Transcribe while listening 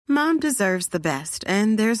Mom deserves the best,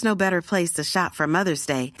 and there's no better place to shop for Mother's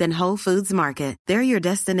Day than Whole Foods Market. They're your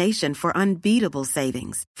destination for unbeatable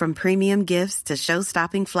savings, from premium gifts to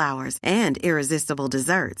show-stopping flowers and irresistible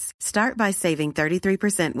desserts. Start by saving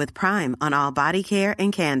 33% with Prime on all body care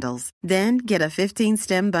and candles. Then get a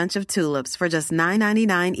 15-stem bunch of tulips for just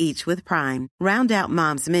 $9.99 each with Prime. Round out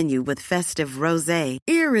Mom's menu with festive rosé,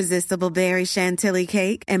 irresistible berry chantilly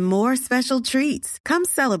cake, and more special treats. Come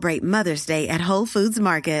celebrate Mother's Day at Whole Foods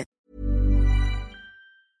Market.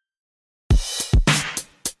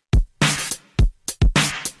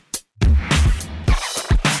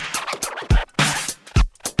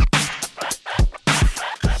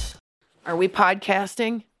 Are we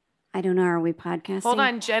podcasting? I don't know. Are we podcasting? Hold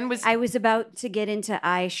on, Jen I was about to get into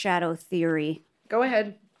eyeshadow theory. Go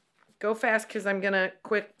ahead. Go fast, because I'm going to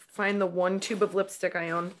quick find the one tube of lipstick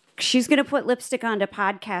I own. She's going to put lipstick on to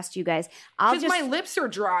podcast, you guys. Because my lips are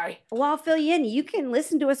dry. Well, I'll fill you in. You can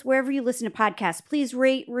listen to us wherever you listen to podcasts. Please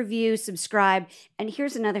rate, review, subscribe. And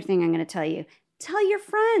here's another thing I'm going to tell you. Tell your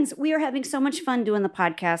friends. We are having so much fun doing the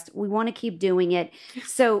podcast. We want to keep doing it.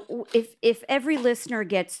 So if every listener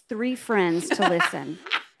gets 3 friends to listen,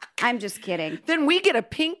 I'm just kidding. Then we get a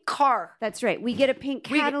pink car. That's right. We get a pink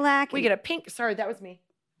Cadillac. We get a pink. Sorry, that was me.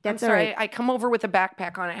 That's I'm sorry. right. I come over with a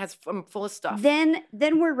backpack on it. I'm full of stuff. Then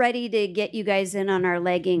we're ready to get you guys in on our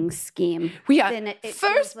leggings scheme. We got Then it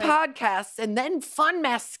first feels like- podcasts and then fun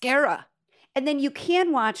mascara. And then you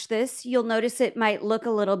can watch this. You'll notice it might look a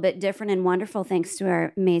little bit different and wonderful thanks to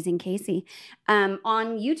our amazing Casey. On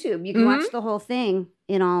YouTube, you can watch the whole thing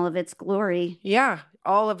in all of its glory. Yeah,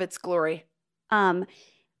 all of its glory.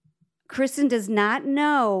 Kristen does not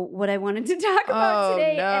know what I wanted to talk about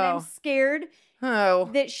today, no. and I'm scared Oh.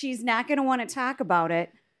 that she's not going to want to talk about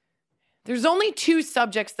it. There's only 2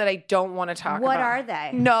 subjects that I don't want to talk about. What are they?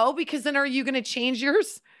 No, because then are you going to change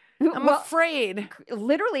yours? I'm afraid.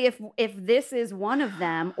 Literally, if this is one of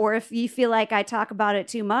them, or if you feel like I talk about it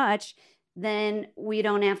too much, then we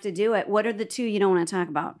don't have to do it. What are the 2 you don't want to talk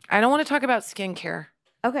about? I don't want to talk about skincare.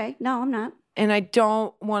 Okay. No, I'm not. And I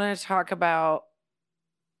don't want to talk about,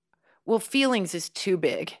 feelings is too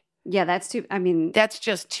big. Yeah, that's too, I mean. That's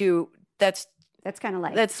just too, that's kind of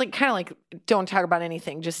like. That's like kind of like, don't talk about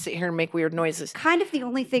anything. Just sit here and make weird noises. Kind of the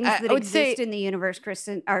only things that exist in the universe,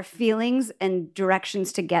 Kristen, are feelings and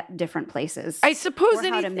directions to get different places. I suppose or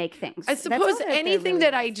how to make things. I suppose anything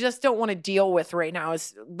that I just don't want to deal with right now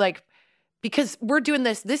is like, because we're doing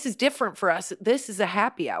this. This is different for us. This is a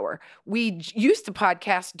happy hour. We used to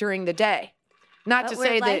podcast during the day. Not to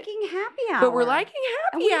say that. We're liking happy hour. But we're liking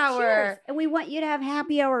happy hour. Cheers. And we want you to have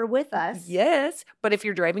happy hour with us. Yes. But if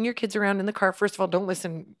you're driving your kids around in the car, first of all, don't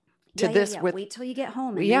listen to this. Yeah. Wait till you get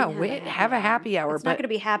home. And have a happy hour. It's not going to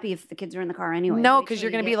be happy if the kids are in the car anyway. No, because you're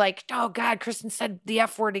going to be like, oh, God, Kristen said the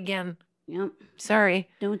F word again. Yep. Sorry.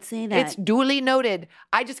 Don't say that. It's duly noted.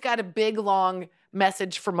 I just got a big, long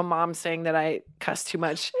message from a mom saying that I cuss too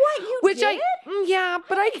much. What, you did? Yeah,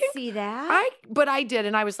 but I can see that. But I did,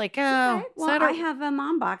 and I was like, oh. Okay. Well, I have a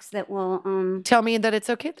mom box that will tell me that it's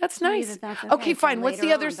okay. That's nice. That's okay, fine. What's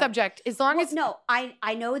the other subject? As long as no,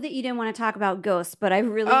 I know that you didn't want to talk about ghosts, but I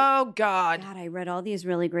really God, I read all these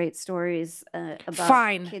really great stories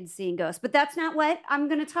about kids seeing ghosts, but that's not what I'm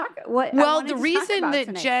going to talk. Well, the reason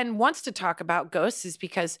that Jen wants to talk about ghosts is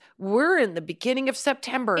because we're in the beginning of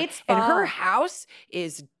September, and her house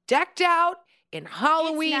is decked out in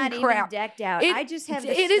Halloween it's not crap. Even decked out. I just have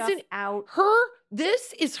the stuff out.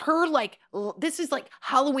 This is like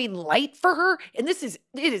Halloween light for her, and it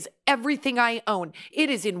is everything I own. It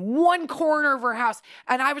is in one corner of her house,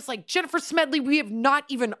 and I was like, Jennifer Smedley, we have not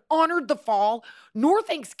even honored the fall nor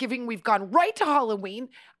Thanksgiving. We've gone right to Halloween.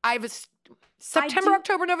 September,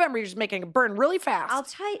 October, November, you're just making it burn really fast. I'll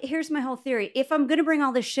tell you, here's my whole theory. If I'm going to bring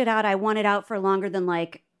all this shit out, I want it out for longer than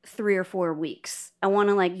like 3 or 4 weeks. I want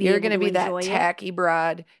to like be You're able gonna to be that enjoy tacky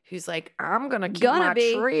broad who's like, I'm gonna keep my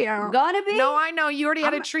tree out. Gonna be. No, I know. You already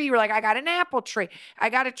had a tree. You were like, I got an apple tree. I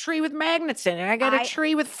got a tree with magnets in it. I got a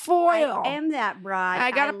tree with foil. I am that broad. I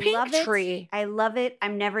got a pink tree. I love it.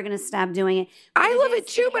 I'm never gonna stop doing it. I love it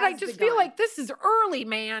too, but I just feel like this is early,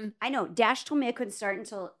 man. I know. Dash told me I couldn't start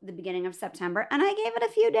until the beginning of September, and I gave it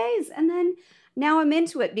a few days, and then now I'm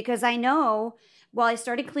into it because I know. Well, I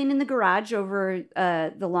started cleaning the garage over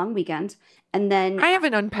the long weekend, and then I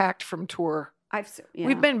haven't unpacked from tour.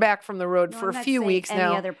 We've been back from the road for a few weeks now.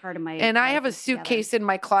 Any other part of my and I have a suitcase in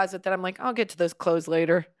my closet that I'm like, I'll get to those clothes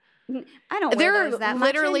later. I don't wear those that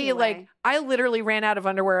much anyway. Like I literally ran out of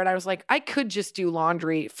underwear, and I was like, I could just do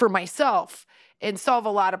laundry for myself and solve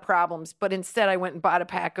a lot of problems, but instead I went and bought a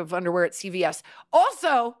pack of underwear at CVS.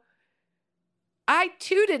 Also, I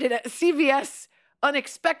tooted it at CVS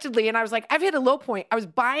unexpectedly. And I was like, I've hit a low point. I was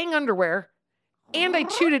buying underwear and I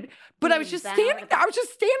tooted, but I was just standing there. I was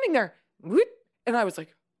just standing there. And I was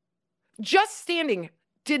like, just standing.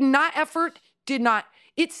 Did not effort, did not.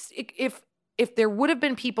 If there would have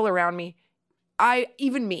been people around me, I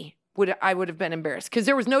would have been embarrassed because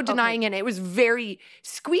there was no denying it. It was very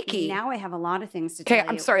squeaky. Now I have a lot of things to tell you. Okay,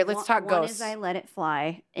 I'm sorry. Let's talk ghosts. One is I let it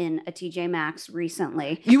fly in a TJ Maxx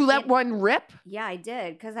recently. You let one rip? Yeah, I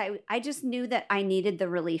did because I just knew that I needed the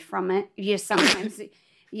relief from it. You sometimes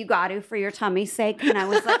you got to for your tummy's sake, and I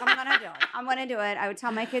was like, I'm gonna do it. I'm gonna do it. I would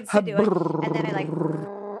tell my kids to do it, and then I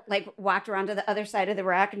like walked around to the other side of the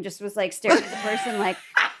rack and just was like staring at the person like.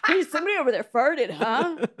 Hey, somebody over there farted,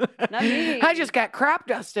 huh? Not me. I just got crop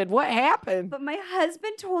dusted. What happened? But my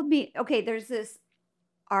husband told me, okay, there's this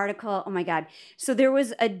article. Oh my God. So there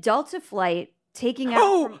was a Delta flight taking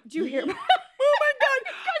out from, do you hear? Oh my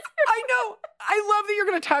God. I know. I love that you're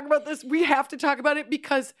going to talk about this. We have to talk about it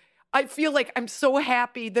because I feel like I'm so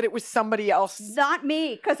happy that it was somebody else. Not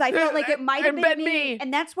me, because I felt like it might have been me.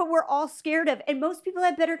 And that's what we're all scared of. And most people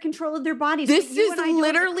have better control of their bodies. This is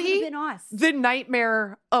literally the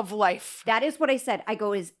nightmare of life. That is what I said. I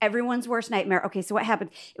go, is everyone's worst nightmare. Okay, so what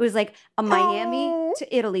happened? It was like a Miami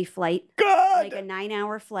to Italy flight. God. Like a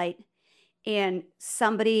 9-hour flight. And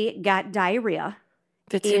somebody got diarrhea.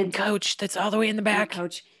 That's in coach. That's all the way in the back.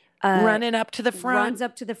 Coach. Running up to the front. Runs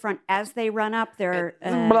up to the front. As they run up, their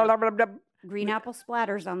green apple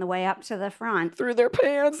splatters on the way up to the front. Through their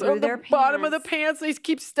pants. Through their bottom of the pants. They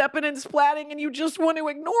keep stepping and splatting, and you just want to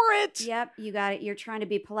ignore it. Yep, you got it. You're trying to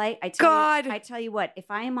be polite. I tell you what,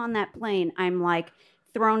 if I am on that plane, I'm like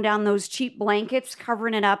throwing down those cheap blankets,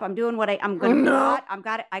 covering it up. I'm doing what I'm going to do.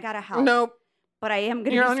 I got to help. Nope. But I am going to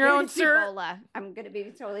be on your own, sir. Ebola. I'm going to be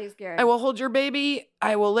totally scared. I will hold your baby.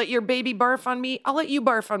 I will let your baby barf on me. I'll let you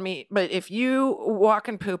barf on me. But if you walk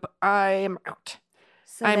and poop, I am out.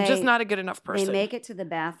 So I'm just not a good enough person. They make it to the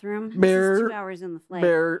bathroom. This is 2 hours in the flight.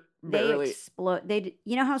 Barely. They explode.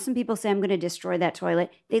 You know how some people say, I'm going to destroy that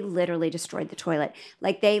toilet? They literally destroyed the toilet.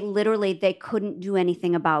 Like they couldn't do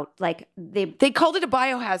anything about, like they called it a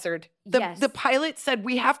biohazard. Yes. The pilot said,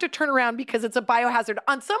 we have to turn around because it's a biohazard.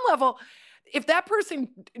 On some level, if that person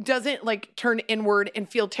doesn't like turn inward and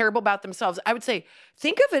feel terrible about themselves, I would say,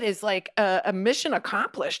 think of it as like a mission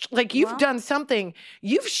accomplished. Like you've done something.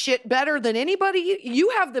 You've shit better than anybody. You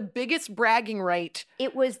have the biggest bragging right.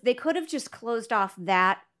 They could have just closed off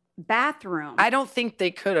that bathroom. I don't think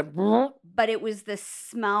they could have. But it was the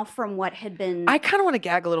smell from what had been. I kind of want to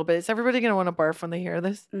gag a little bit. Is everybody going to want to barf when they hear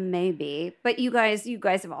this? Maybe. But you guys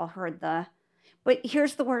have all heard but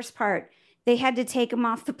here's the worst part. They had to take him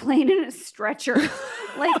off the plane in a stretcher.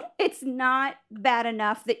 Like, it's not bad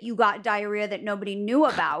enough that you got diarrhea that nobody knew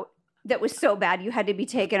about that was so bad you had to be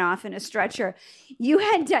taken off in a stretcher. You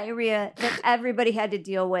had diarrhea that everybody had to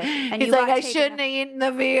deal with. And he's like, I shouldn't have eaten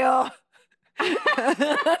the veal.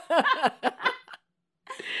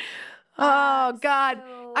 Oh, God.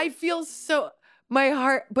 I feel my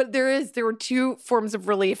heart, but there were two forms of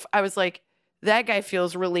relief. I was like, that guy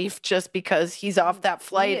feels relief just because he's off that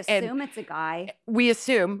flight. We assume it's a guy. We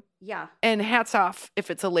assume. Yeah. And hats off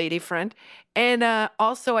if it's a lady friend. And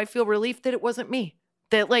also I feel relief that it wasn't me.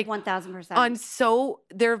 That like 1,000%.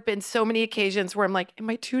 There have been so many occasions where I'm like,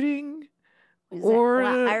 am I tooting? I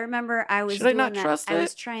remember I was trust it? I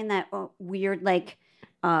was trying that weird like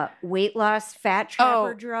weight loss fat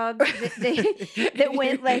trapper drug that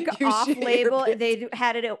went like off label. They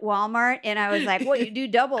had it at Walmart, and I was like, "Well, you do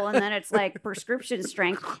double, and then it's like prescription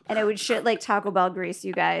strength." And it would shit like Taco Bell grease,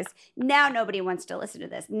 you guys. Now nobody wants to listen to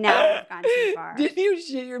this. Now we've gone too far. Did you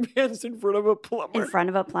shit your pants in front of a plumber? In front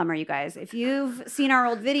of a plumber, you guys. If you've seen our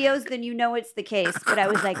old videos, then you know it's the case. But I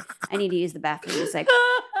was like, I need to use the bathroom. It's like,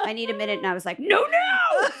 I need a minute, and I was like, no.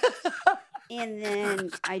 And then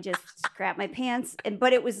I just crapped my pants.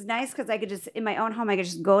 But it was nice because I could just, in my own home, I could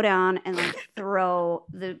just go down and like throw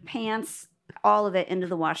the pants, all of it into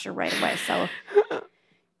the washer right away. So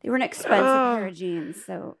they were an expensive pair of jeans.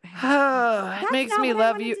 So it makes me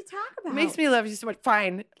love you. Makes me love you so much.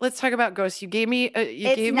 Fine. Let's talk about ghosts. You gave me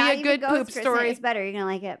a good poop story. It's better. You're going to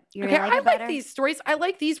like it. I like these stories. I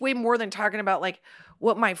like these way more than talking about like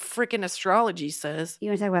what my freaking astrology says. You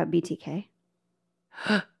want to talk about BTK?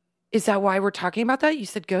 Is that why we're talking about that? You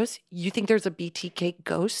said ghost? You think there's a BTK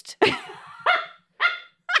ghost?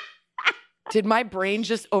 Did my brain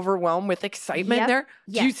just overwhelm with excitement there?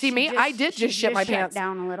 Do you see me? I did just shit my pants.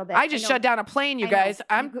 Down a little bit. I just shut down a plane, you guys.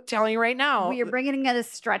 I'm telling you right now. We are bringing in a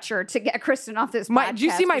stretcher to get Kristen off this podcast. Do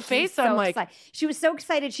you see my face? I'm like, excited. She was so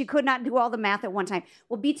excited she could not do all the math at one time.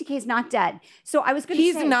 Well, BTK's not dead. So I was going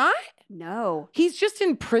to say. He's not? No. He's just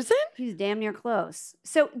in prison? He's damn near close.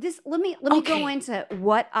 So let me go into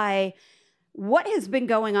what has been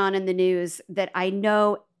going on in the news that I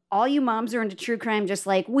know all you moms are into true crime just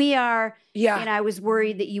like we are. Yeah. And I was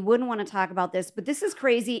worried that you wouldn't want to talk about this, but this is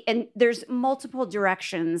crazy. And there's multiple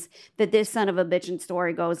directions that this son of a bitchin'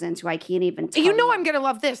 story goes into. I can't even tell you. I'm going to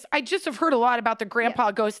love this. I just have heard a lot about the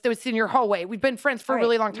grandpa ghost that was in your hallway. We've been friends for a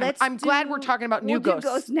really long time. I'm glad we're talking about new ghosts.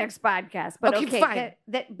 We'll do ghosts next podcast. But okay, fine.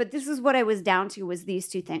 But this is what I was down to was these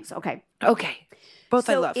two things. Okay. Both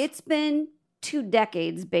I love. It's been 2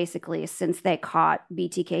 decades basically since they caught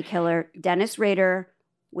BTK killer Dennis Rader,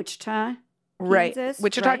 Wichita, Kansas,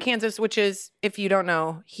 Wichita, Kansas, which is, if you don't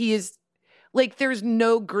know, he is like, there's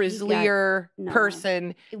no grislier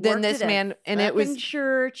person than this man. And it was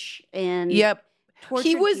church and he's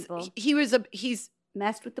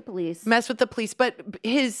messed with the police. But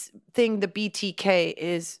his thing, the BTK,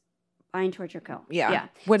 is bind, torture, kill. Yeah.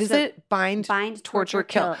 What is it? Bind, torture,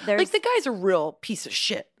 kill. Like, the guy's a real piece of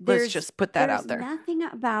shit. Let's just put that out there. There's nothing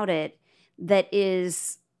about it that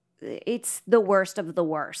is. It's the worst of the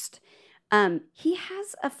worst. He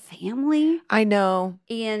has a family. I know.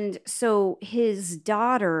 And so his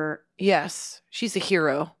daughter. Yes. She's a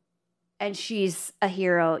hero. And she's a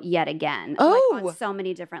hero yet again. Oh. Like on so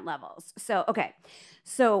many different levels. So, okay.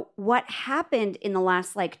 So what happened in the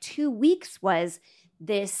last 2 weeks was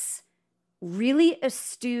this really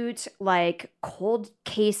astute, cold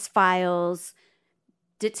case files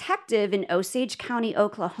detective in Osage County,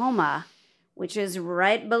 Oklahoma, which is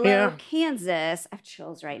right below Kansas. I have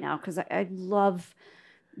chills right now because I love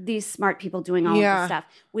these smart people doing all of this stuff.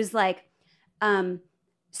 Was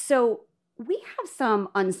so we have some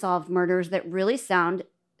unsolved murders that really sound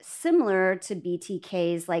similar to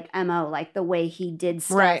BTK's MO, the way he did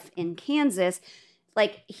stuff in Kansas.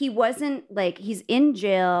 He wasn't he's in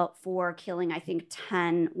jail for killing, I think,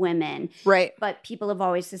 10 women. Right. But people have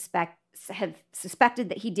always suspected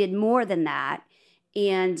that he did more than that.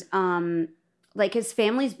 And his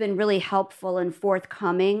family's been really helpful and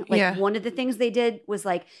forthcoming. One of the things they did was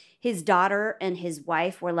his daughter and his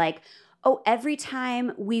wife were every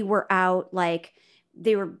time we were out,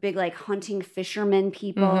 they were big hunting fishermen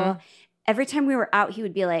people. Mm-hmm. Every time we were out, he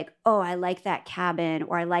would be like, oh, I like that cabin,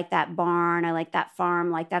 or I like that barn, I like that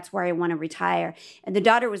farm, that's where I want to retire. And the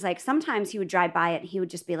daughter was sometimes he would drive by it and he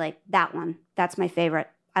would just be like, that one, that's my favorite.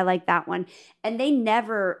 I like that one. And they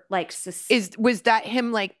never was that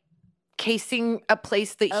him casing a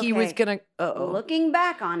place that he was gonna looking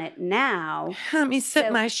back on it now. Let me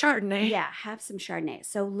sip my Chardonnay. Yeah, have some Chardonnay.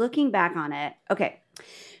 So looking back on it, okay.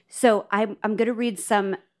 So I'm gonna read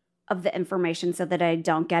some of the information so that I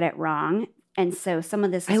don't get it wrong. And so some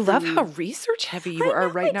of this is love how research heavy you are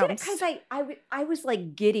right now. Because I was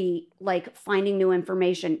giddy, finding new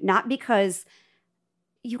information, not because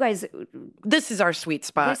you guys, this is our sweet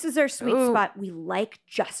spot. This is our sweet spot. We like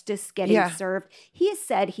justice getting served. He has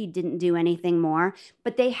said he didn't do anything more,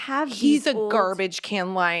 but they have. He's a garbage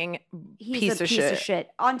can lying piece of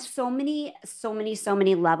shit on so many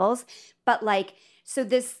levels. But so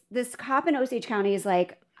this cop in Osage County is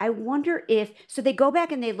I wonder if, so they go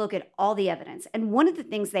back and they look at all the evidence. And one of the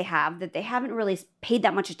things they have that they haven't really paid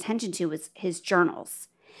that much attention to is his journals.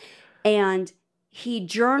 And he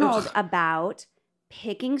journaled about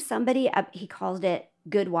picking somebody up. He called it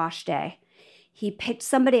Good Wash Day. He picked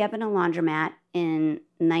somebody up in a laundromat in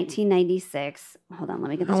 1996. Hold on, let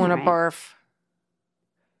me get this. I want to barf.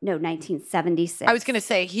 No, 1976. I was going to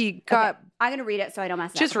say he got. Okay. I'm going to read it so I don't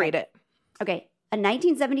mess up. Just read it. Okay. A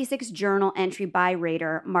 1976 journal entry by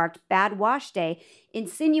Rader marked Bad Wash Day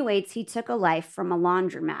insinuates he took a life from a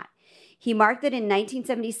laundromat. He marked that in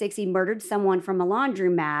 1976 he murdered someone from a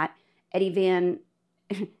laundromat.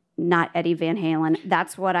 Not Eddie Van Halen.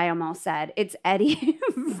 That's what I almost said. It's Eddie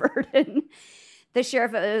Verdon, the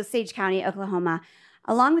sheriff of Osage County, Oklahoma.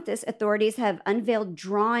 Along with this, authorities have unveiled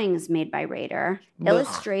drawings made by Rader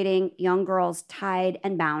illustrating young girls tied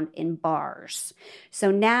and bound in bars. So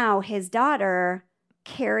now his daughter,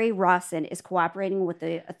 Carrie Rawson, is cooperating with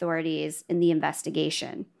the authorities in the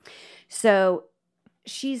investigation. So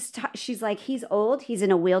she's like, he's old. He's in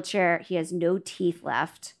a wheelchair. He has no teeth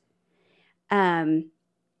left.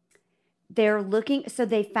 They're looking, so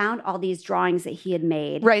they found all these drawings that he had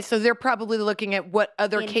made. Right, so they're probably looking at what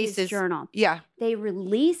other in cases. His journal. Yeah. They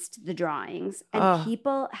released the drawings, and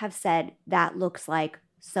people have said that looks like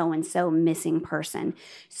so-and-so missing person.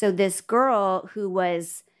 So this girl who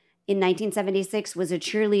was in 1976 was a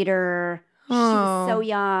cheerleader. She was so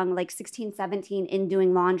young, like 16, 17, in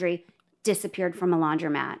doing laundry, disappeared from a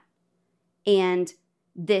laundromat. And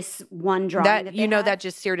this one drawing that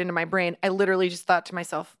just seared into my brain. I literally just thought to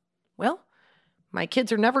myself, well, my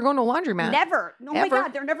kids are never going to a laundromat. Never. Oh my God,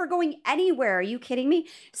 they're never going anywhere. Are you kidding me?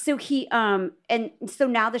 So he, and so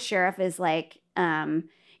now the sheriff is like,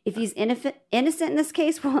 if he's innocent in this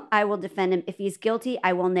case, well, I will defend him. If he's guilty,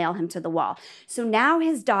 I will nail him to the wall. So now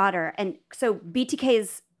his daughter, and so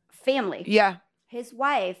BTK's family, his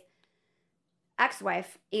wife,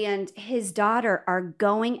 ex-wife, and his daughter are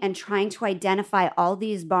going and trying to identify all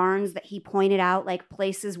these barns that he pointed out, like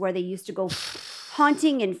places where they used to go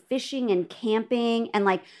hunting and fishing and camping. And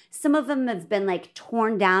like some of them have been like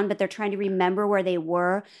torn down, but they're trying to remember where they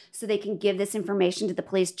were so they can give this information to the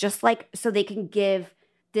police, just like so they can give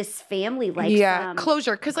this family like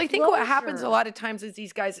closure. Because I think what happens a lot of times is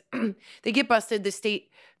these guys, they get busted. The state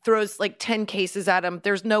throws like 10 cases at them.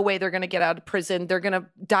 There's no way they're going to get out of prison. They're going to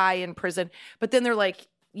die in prison. But then they're like,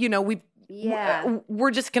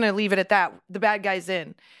 we're just going to leave it at that. The bad guy's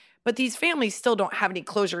in. But these families still don't have any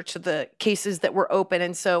closure to the cases that were open.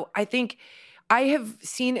 And so I think I have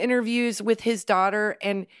seen interviews with his daughter,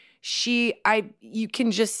 and you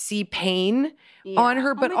can just see pain on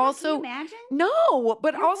her, but also, can you imagine? No,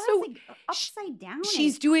 but It also was, like, upside down.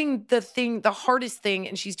 She's doing the hardest thing,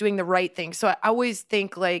 and she's doing the right thing. So I always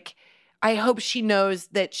think like, I hope she knows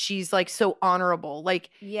that she's like so honorable,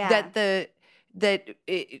 like she's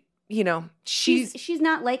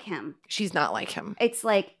not like him. She's not like him. It's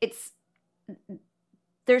like,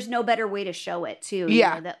 there's no better way to show it too. You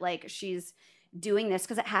know, that like she's doing this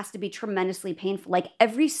because it has to be tremendously painful. Like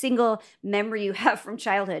every single memory you have from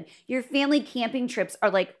childhood, your family camping trips are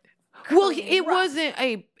like, well, it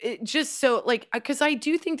wasn't just so like, because I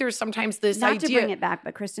do think there's sometimes this not idea. to bring it back,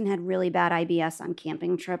 but Kristen had really bad IBS on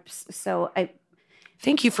camping trips. So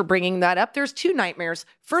thank you for bringing that up. There's two nightmares.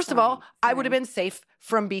 First of all, I would have been safe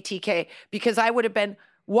from BTK because I would have been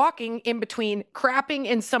walking in between crapping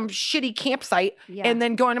in some shitty campsite and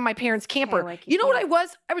then going to my parents' camper. You know what I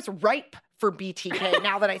was? I was ripe for BTK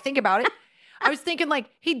now that I think about it. I was thinking like,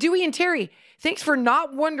 hey, Dewey and Terry, thanks for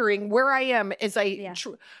not wondering where I am as I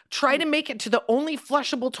try to make it to the only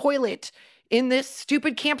flushable toilet in this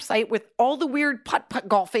stupid campsite with all the weird putt-putt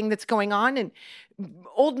golfing that's going on and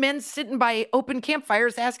old men sitting by open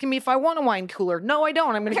campfires asking me if I want a wine cooler. No, I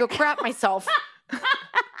don't. I'm going to go crap myself.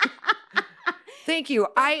 Thank you.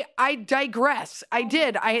 I digress. I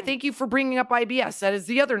did. I thank you for bringing up IBS. That is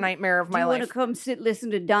the other nightmare of my life. Do you want to come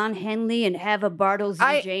listen to Don Henley and have a Bartles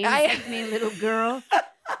and James with me, little girl?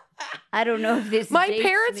 I don't know if this my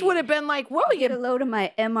parents would have been like, whoa, get a load of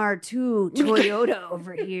my MR2 Toyota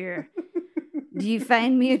over here. Do you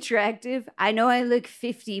find me attractive? I know I look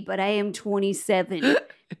 50, but I am 27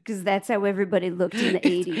 because that's how everybody looked in the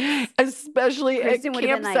 80s. Especially Kristen at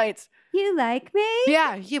campsites. Like, you like me?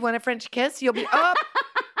 Yeah. You want a French kiss? You'll be up.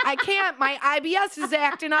 I can't. My IBS is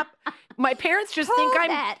acting up. My parents just think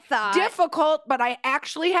I'm difficult, but I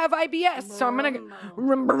actually have IBS. So I'm going to.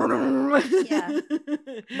 Yeah.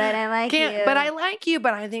 But I like you. But I like you,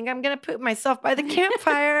 but I think I'm going to put myself by the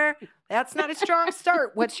campfire. That's not a strong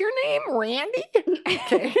start. What's your name? Randy?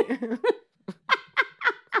 Okay.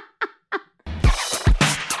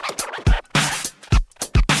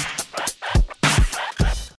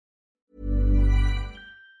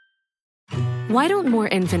 Why don't more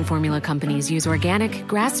infant formula companies use organic,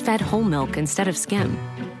 grass-fed whole milk instead of skim?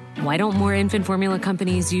 Why don't more infant formula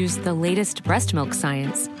companies use the latest breast milk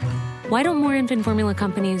science? Why don't more infant formula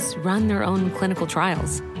companies run their own clinical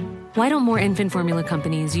trials? Why don't more infant formula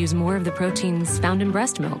companies use more of the proteins found in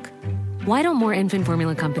breast milk? Why don't more infant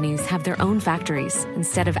formula companies have their own factories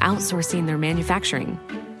instead of outsourcing their manufacturing?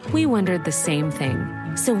 We wondered the same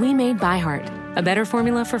thing. So we made ByHeart, a better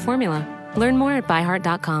formula for formula. Learn more at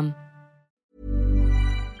byheart.com.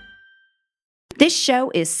 This show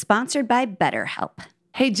is sponsored by BetterHelp.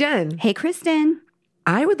 Hey, Jen. Hey, Kristen.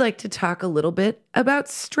 I would like to talk a little bit about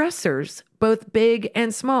stressors, both big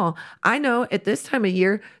and small. I know at this time of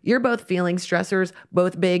year, you're both feeling stressors,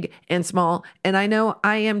 both big and small, and I know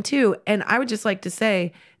I am too. And I would just like to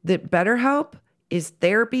say that BetterHelp is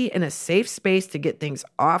therapy and a safe space to get things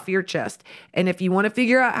off your chest. And if you want to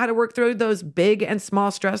figure out how to work through those big and small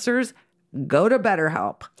stressors, go to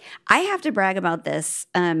BetterHelp. I have to brag about this,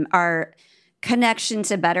 our connection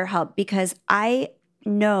to BetterHelp, because I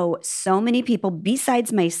know so many people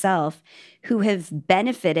besides myself who have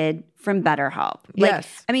benefited from BetterHelp.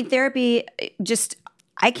 Yes. I mean, therapy, just,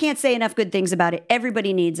 I can't say enough good things about it.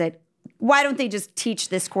 Everybody needs it. why don't they just teach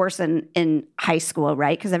this course in high school,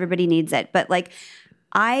 right? Because everybody needs it. But like,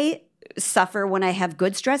 I suffer when I have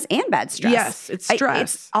good stress and bad stress. Yes, it's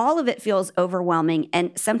stress. All of it feels overwhelming.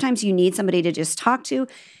 And sometimes you need somebody to just talk to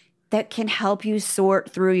that can help you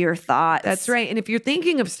sort through your thoughts. That's right. And if you're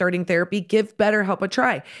thinking of starting therapy, give BetterHelp a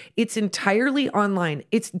try. It's entirely online.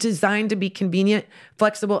 It's designed to be convenient,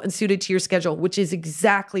 flexible, and suited to your schedule, which is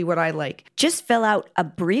exactly what I like. Just fill out a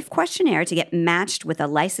brief questionnaire to get matched with a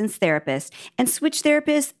licensed therapist and switch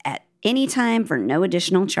therapists at any time for no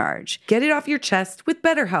additional charge. Get it off your chest with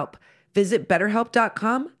BetterHelp. Visit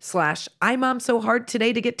betterhelp.com/imomsohard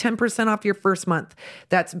today to get 10% off your first month.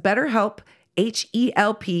 That's BetterHelp,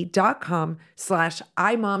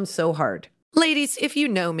 HELP.com/imomsohard. Ladies, if you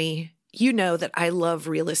know me, you know that I love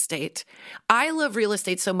real estate. I love real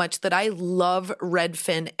estate so much that I love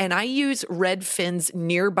Redfin, and I use Redfin's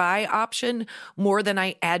nearby option more than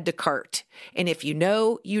I add to cart. And if you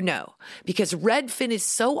know, you know. Because Redfin is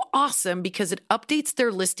so awesome because it updates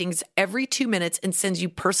their listings every 2 minutes and sends you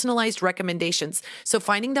personalized recommendations. So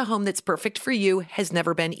finding the home that's perfect for you has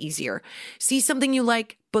never been easier. See something you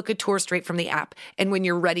like? Book a tour straight from the app. And when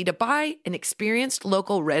you're ready to buy, an experienced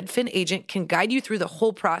local Redfin agent can guide you through the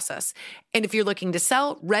whole process. And if you're looking to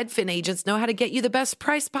sell, Redfin agents know how to get you the best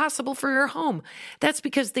price possible for your home. That's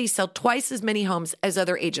because they sell twice as many homes as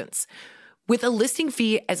other agents. With a listing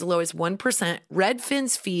fee as low as 1%,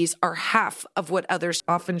 Redfin's fees are half of what others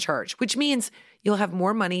often charge, which means you'll have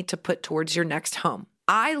more money to put towards your next home.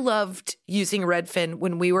 I loved using Redfin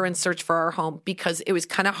when we were in search for our home because it was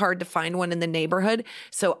kind of hard to find one in the neighborhood.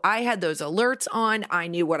 So I had those alerts on. I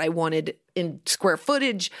knew what I wanted in square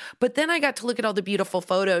footage, but then I got to look at all the beautiful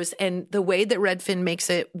photos, and the way that Redfin makes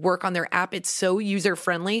it work on their app, it's so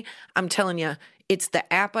user-friendly. I'm telling you, it's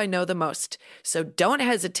the app I know the most. So don't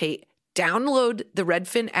hesitate. Download the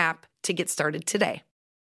Redfin app to get started today.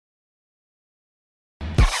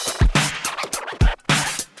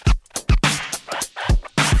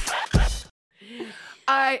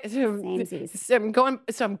 I'm going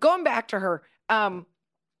back to her.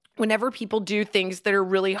 Whenever people do things that are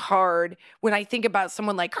really hard, when I think about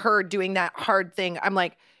someone like her doing that hard thing, I'm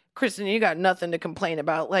like, Kristen, you got nothing to complain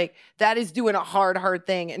about. Like, that is doing a hard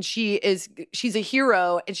thing. And she's a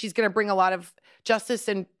hero, and she's going to bring a lot of justice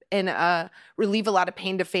and relieve a lot of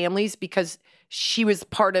pain to families because she was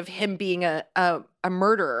part of him being a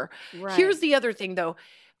murderer. Right. Here's the other thing, though.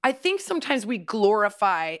 I think sometimes we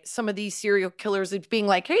glorify some of these serial killers as being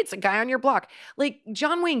like, hey, it's a guy on your block. Like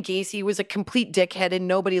John Wayne Gacy was a complete dickhead and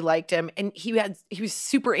nobody liked him. And he was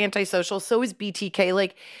super antisocial. So is BTK.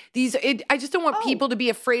 Like I just don't want people to be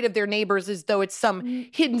afraid of their neighbors as though it's some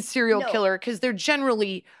hidden serial killer, because they're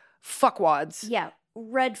generally fuckwads. Yeah.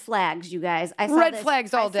 Red flags, you guys. I saw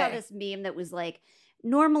this meme that was like,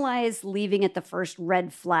 normalize leaving at the first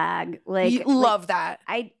red flag. Love that.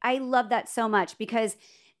 I love that so much because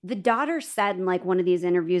the daughter said in like one of these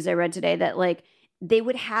interviews I read today that like they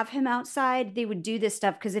would have him outside. They would do this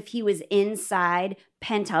stuff because if he was inside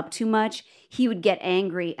pent up too much, he would get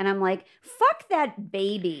angry. And I'm like, fuck that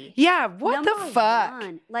baby. Yeah, what the fuck?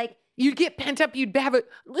 One. Like, you'd get pent up. You'd have a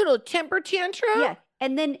little temper tantrum. Yeah.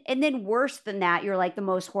 And then worse than that, you're like the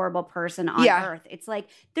most horrible person on earth. It's like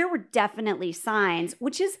there were definitely signs,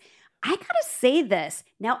 which is, I gotta say this.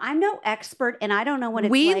 Now, I'm no expert and I don't know what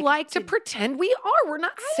it's like. We like to pretend we are. We're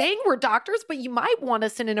not saying we're doctors, but you might want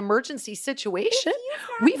us in an emergency situation.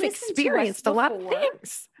 We've experienced a lot of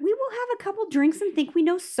things. We will have a couple drinks and think we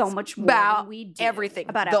know so much more about than we do. Everything.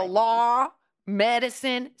 About the everything. Law,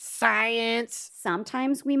 medicine, science.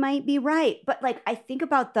 Sometimes we might be right. But like I think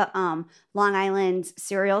about the Long Island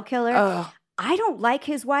serial killer. Ugh. I don't like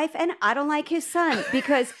his wife and I don't like his son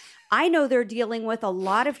because I know they're dealing with a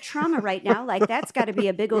lot of trauma right now. Like that's got to be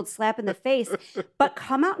a big old slap in the face. But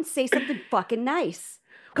come out and say something fucking nice.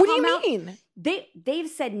 What do you mean? They've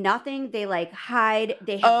said nothing. They like hide.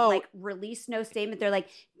 They have like released no statement. They're like,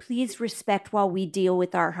 please respect while we deal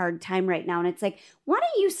with our hard time right now. And it's like, why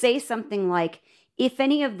don't you say something like, if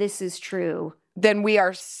any of this is true, then we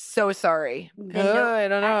are so sorry. I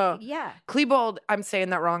don't know. Yeah. Klebold, I'm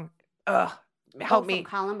saying that wrong. Help me.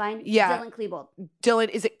 Columbine? Yeah. Dylan Klebold. Dylan,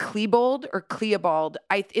 is it Klebold or Cleobald?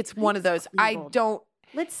 It's one of those. Klebold. I don't.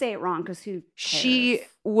 Let's say it wrong because who cares?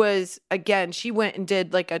 She went and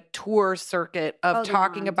did like a tour circuit of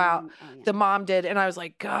talking about the mom did. And I was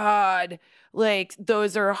like, God, like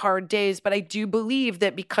those are hard days. But I do believe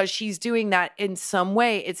that because she's doing that in some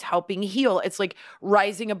way, it's helping heal. It's like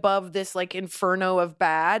rising above this like inferno of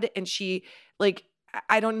bad. And she like,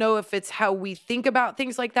 I don't know if it's how we think about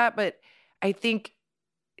things like that, but I think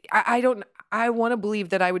I want to believe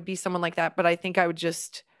that I would be someone like that, but I think I would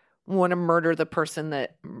just want to murder the person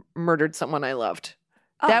that murdered someone I loved.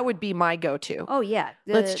 That would be my go-to. Oh, yeah.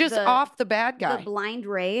 Let's just off the bad guy. The blind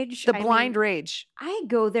rage. The blind rage. I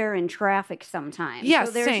go there in traffic sometimes. Yeah,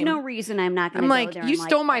 so there's same. no reason I'm not going to I'm go there. like, you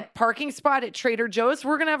stole my parking spot at Trader Joe's.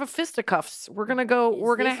 We're going to have a fisticuffs. We're going to go.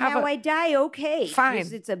 We're going to have how I die? Okay. Fine.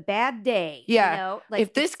 It's a bad day. Yeah. You know? Like,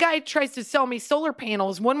 if this guy tries to sell me solar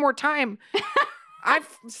panels one more time, I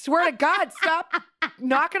swear to God, stop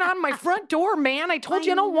knocking on my front door, man. I told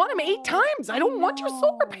you I don't want them 8 times. I don't want your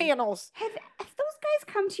solar panels. Have those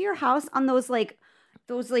guys come to your house on those like,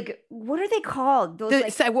 what are they called? Those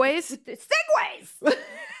The Segways? Segways.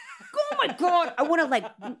 Oh my God. I want to like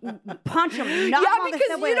punch them. Yeah,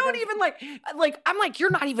 because you don't even like, I'm like,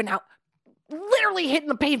 you're not even out. Literally hitting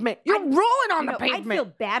the pavement. You're rolling on the pavement. I feel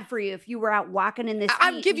bad for you if you were out walking in this.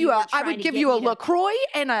 I would give you a LaCroix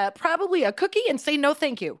and probably a cookie and say no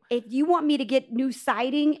thank you. If you want me to get new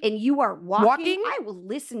siding and you are walking? I will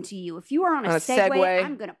listen to you. If you are on a Segway,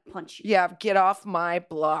 I'm going to punch you. Yeah, get off my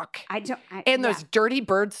block. Those dirty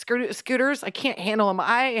bird scooters, I can't handle them.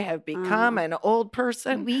 I have become an old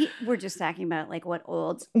person. We were just talking about like what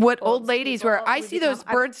old ladies wear. I see those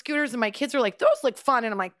bird scooters and my kids are like, those look fun.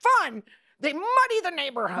 And I'm like, fun. They muddy the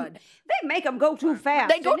neighborhood. They make them go too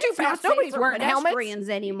fast. They go too fast. Nobody's wearing helmets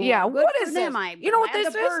anymore. Yeah, Good what for is them. this? You know what this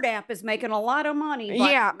is? The Bird app is making a lot of money. But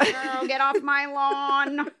yeah. Girl, get off my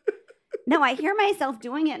lawn. No, I hear myself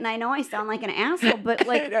doing it, and I know I sound like an asshole, but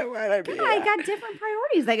like, I got different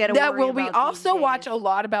priorities I got to worry about. We also watch a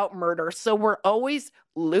lot about murder, so we're always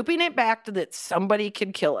looping it back to that somebody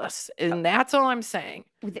could kill us, and that's all I'm saying.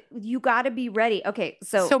 You got to be ready. Okay,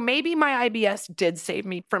 so maybe my IBS did save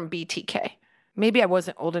me from BTK. Maybe I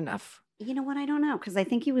wasn't old enough. You know what? I don't know, because I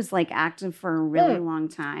think he was like active for a really long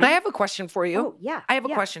time. I have a question for you. Oh, yeah. I have a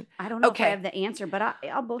question. I don't know if I have the answer, but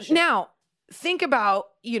I'll bullshit. Now, think about,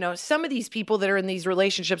 some of these people that are in these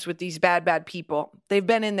relationships with these bad people. They've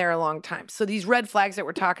been in there a long time. So these red flags that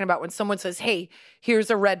we're talking about, when someone says, hey,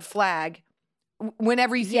 here's a red flag,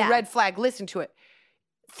 whenever you see a red flag, listen to it.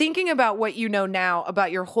 Thinking about what you know now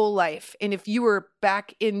about your whole life, and if you were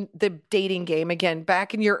back in the dating game, again,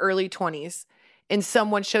 back in your early 20s, and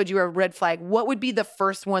someone showed you a red flag, what would be the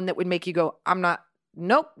first one that would make you go,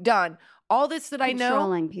 nope, done. All this that I know.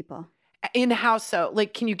 Controlling people. In how so?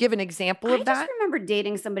 Like, can you give an example of that? I just remember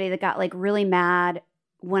dating somebody that got like really mad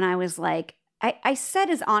when I was like, I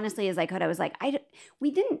said as honestly as I could. I was like,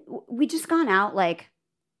 we just gone out like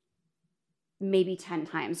maybe 10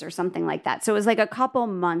 times or something like that. So it was like a couple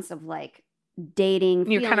months of like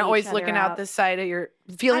dating. You're kind of always looking out the side of your,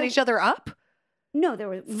 feeling each other up? No, there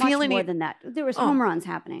was much more than that. There was home runs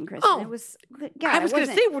happening, Kristen. Oh, it was. God, I was going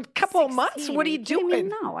to say, a couple of months. What are you doing?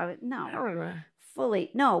 No, I don't know.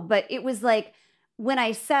 Fully no. But it was like when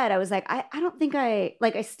I said, I was like, I don't think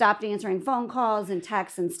I stopped answering phone calls and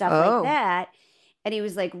texts and stuff like that. And he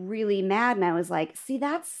was like really mad, and I was like, see,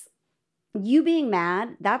 that's you being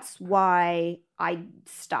mad. That's why I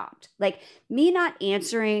stopped. Like me not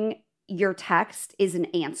answering your text is an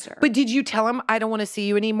answer. But did you tell him I don't want to see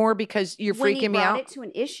you anymore because you're freaking me out? When he brought it to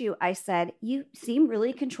an issue, I said, you seem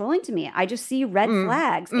really controlling to me. I just see red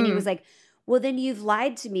flags. And he was like, well, then you've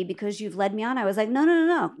lied to me because you've led me on. I was like,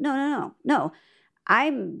 no.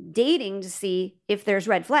 I'm dating to see if there's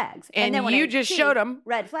red flags. And then when you just showed him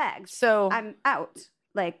red flags. So I'm out.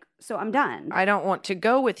 So I'm done. I don't want to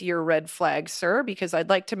go with your red flag, sir, because I'd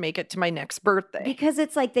like to make it to my next birthday. Because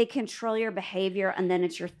it's like they control your behavior, and then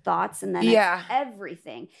it's your thoughts, and then it's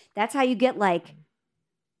everything. That's how you get like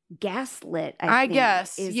gaslit, I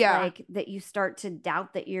guess. Is like that you start to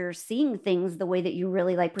doubt that you're seeing things the way that you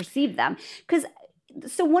really like perceive them.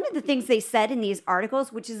 So one of the things they said in these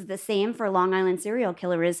articles, which is the same for Long Island serial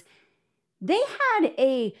killer, is they had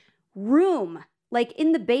a room like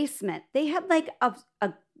in the basement. They had like a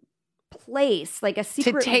place, like a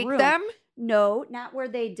secret to take room. them? No, not where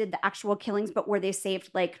they did the actual killings, but where they saved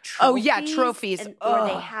like trophies. Oh yeah, trophies. Where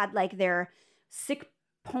they had like their sick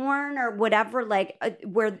porn or whatever, like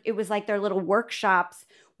where it was like their little workshops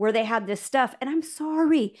where they had this stuff. And I'm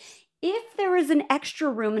sorry, if there is an extra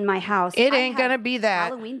room in my house, it ain't gonna be that.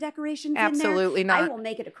 Halloween decorations Absolutely in there. not. I will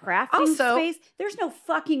make it a crafting space. There's no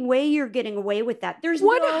fucking way you're getting away with that. There's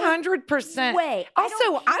 100% way.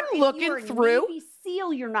 Also, I'm looking through. Navy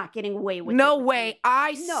SEAL, you're not getting away with no it. way.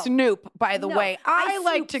 I snoop, by the way. I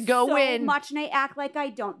like to go in. Much, and I act like I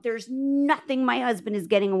don't. There's nothing my husband is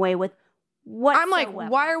getting away with whatsoever. I'm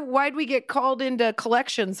like, why'd we get called into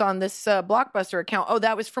collections on this Blockbuster account? Oh,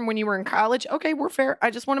 that was from when you were in college? Okay, we're fair.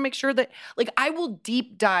 I just want to make sure that, like, I will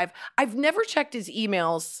deep dive. I've never checked his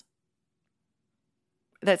emails.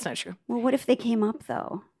 That's not true. Well, what if they came up,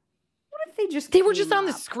 though? they just They were just came on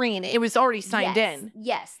the up. screen. It was already signed in.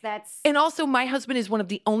 Yes, that's... And also, my husband is one of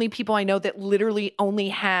the only people I know that literally only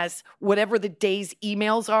has whatever the day's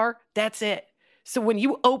emails are. That's it. So when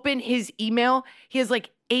you open his email, he has like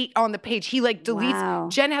 8 on the page. He like deletes. Wow.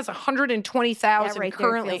 Jen has 120,000 that right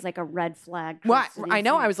currently. there feels like a red flag. Well, I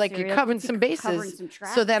know. I was like, you're covering some Covering bases. some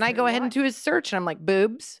tracks So then I or go ahead what? and do his search, and I'm like,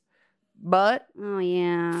 boobs, butt, Oh,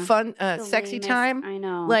 yeah. fun, The sexy lamest- time. I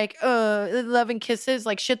know. Like, love and kisses,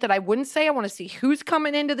 like shit that I wouldn't say. I want to see who's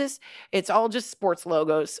coming into this. It's all just sports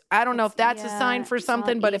logos. I don't know if that's a sign for it's all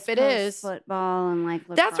something, but if East it Coast is, football and like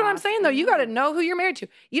that's what I'm lacrosse. saying, though. You got to know who you're married to.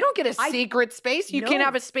 You don't get a secret space. You can't No.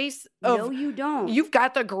 have a space of. No, you don't. You've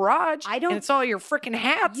got the garage. I don't- And it's all your freaking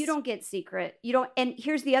hats. You don't get secret. You don't. And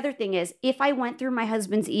here's the other thing is, if I went through my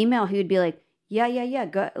husband's email, he would be like, yeah,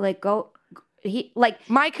 go. He like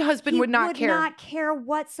My husband would not care. Would not care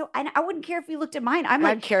what. So I wouldn't care if he looked at mine. I'm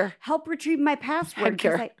like, I'd care. help retrieve my password. I'd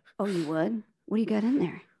care. He's like, oh, you would? What do you got in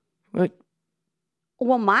there? What?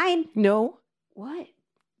 Well, mine. No. What?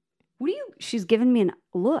 What do you? She's giving me a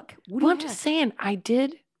look. What do Well, you I'm just have? saying, I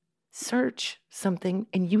did search something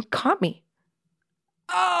and you caught me.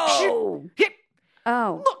 Oh,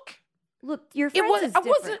 Oh, look. your It friends was. is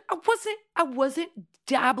different. I wasn't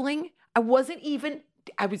dabbling. I wasn't even.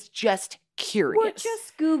 I was just curious. We're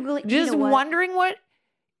just Googling. Just you know what? wondering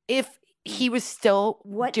if he was still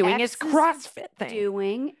What doing his X is CrossFit thing.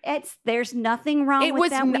 doing. There's nothing wrong It with was.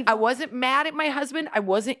 that. I wasn't mad at my husband. I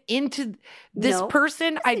wasn't into this No.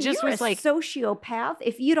 person. I Listen, just you're was a like. sociopath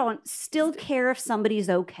if you don't still care if somebody's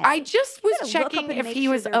okay. I just was You gotta look up checking and if make he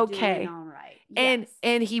sure was they're doing okay. all right. And Yes.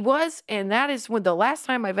 and he was, and that is when the last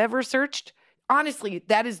time I've ever searched. Honestly,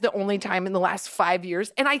 that is the only time in the last 5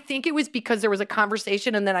 years. And I think it was because there was a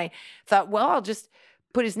conversation, and then I thought, well, I'll just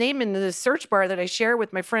put his name into the search bar that I share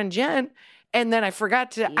with my friend Jen. And then I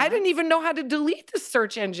forgot to, I didn't even know how to delete the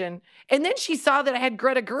search engine. And then she saw that I had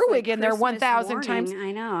Greta It's Gerwig like in there Christmas 1,000 times. morning.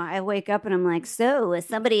 I know. I wake up and I'm like, so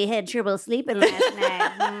somebody had trouble sleeping last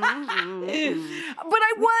night. But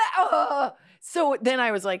I was, so then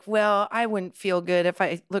I was like, well, I wouldn't feel good if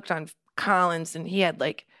I looked on Collins and he had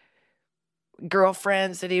like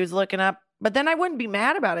girlfriends that he was looking up. But then I wouldn't be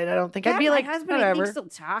mad about it. I don't think. I'd be like, my husband, whatever. I think,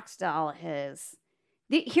 still talks to all of his.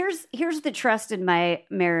 Here's the trust in my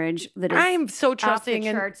marriage that is I'm so off the trusting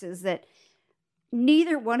and charts is that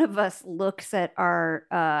neither one of us looks at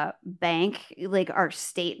our bank, like our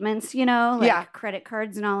statements, like Yeah. credit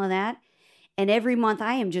cards and all of that. And every month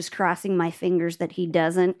I am just crossing my fingers that he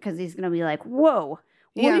doesn't, because he's going to be like, whoa,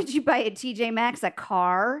 what Yeah. did you buy at TJ Maxx? A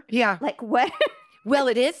car? yeah. Like what? Well,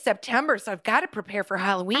 it is September, so I've got to prepare for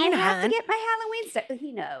Halloween, I have hon. to get my Halloween stuff.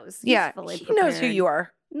 He knows. He's Yeah, fully he knows who prepared. you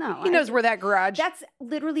are. No, He knows where that garage.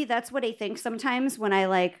 That's what I think sometimes when I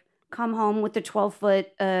like come home with the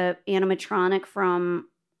 12-foot animatronic from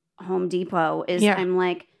Home Depot is Yeah. I'm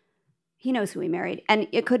like, he knows who he married. And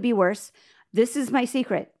it could be worse. This is my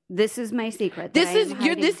secret. This is my secret. This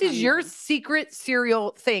is your secret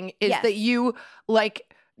serial thing is Yes. that you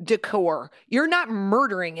like decor. You're not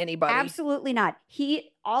murdering anybody. Absolutely not.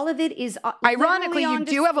 All of it is Ironically, literally on you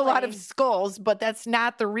do have a lot of display. skulls, but that's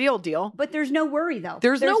not the real deal. But there's no worry though.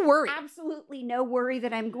 There's no worry. Absolutely no worry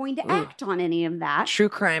that I'm going to act on any of that. True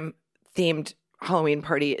crime themed Halloween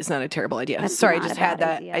party is not a terrible idea. That's Sorry, I not just a had bad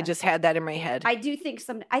that. idea. I just had that in my head. I do think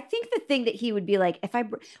I think the thing that he would be like,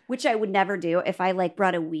 which I would never do, if I like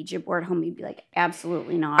brought a Ouija board home, he'd be like,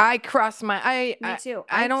 absolutely not. I cross my. Me too.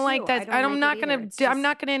 I don't too. like that. I don't I'm like not it gonna. either. It's I'm just-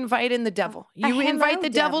 not gonna invite in the devil. A You invite hello, the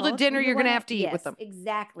devil to dinner, You you're gonna wanna- have to eat yes, with them.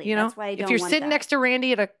 Exactly. You know, That's why I don't if you're want sitting that. next to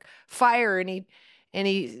Randy at a fire and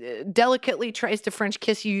he delicately tries to French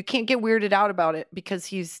kiss you, you can't get weirded out about it because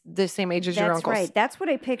he's the same age as your That's uncles. right. That's what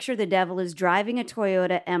I picture the devil is driving a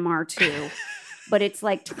Toyota MR2. But it's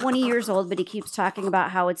like 20 years old, but he keeps talking about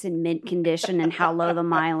how it's in mint condition and how low the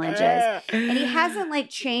mileage is. And he hasn't like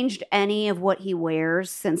changed any of what he wears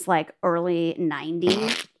since like early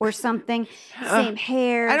 90s or something. Same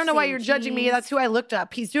hair. I don't know why same you're judging me. jeans. That's who I looked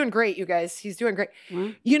up. He's doing great, you guys. He's doing great.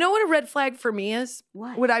 What? You know what a red flag for me is?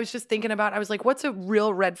 What? I was just thinking about. I was like, what's a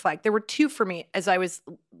real red flag? There were two for me as I was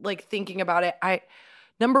like thinking about it.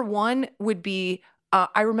 Number one would be,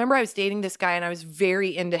 I remember I was dating this guy and I was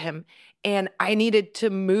very into him. And I needed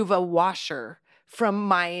to move a washer from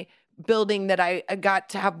my building that I got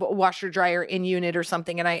to have a washer dryer in unit or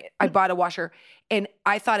something. And I bought a washer and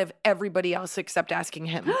I thought of everybody else except asking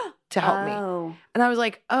him to help me. Oh. And I was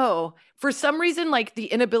like, oh, for some reason, like the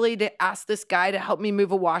inability to ask this guy to help me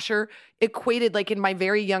move a washer equated like in my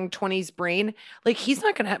very young 20s brain, like he's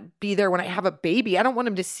not going to be there when I have a baby. I don't want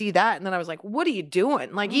him to see that. And then I was like, what are you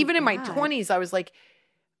doing? Like even in my God. 20s, I was like,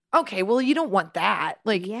 Okay, well, you don't want that.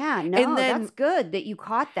 Like, Yeah, no, and then, that's good that you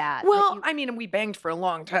caught that. well, I mean, we banged for a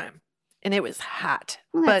long time, and it was hot.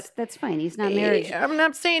 Well, but that's fine. He's not married. I'm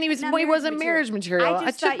not saying he wasn't marriage material. I It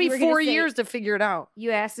just took thought me you were gonna 4 say- years to figure it out.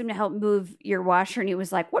 You asked him to help move your washer, and he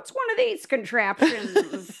was like, "What's one of these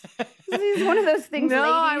contraptions?" Is one of those things No,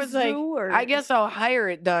 ladies I was like, do, or- I guess I'll hire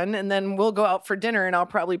it done, and then we'll go out for dinner, and I'll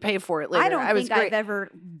probably pay for it later. I don't was think I've great.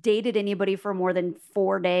 ever dated anybody for more than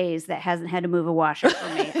 4 days that hasn't had to move a washer for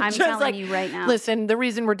me. I'm Just telling like, you right now. Listen, the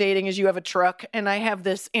reason we're dating is you have a truck, and I have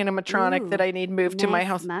this animatronic Ooh, that I need moved to my nice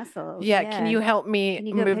house. Muscles. Yeah, can you help me Can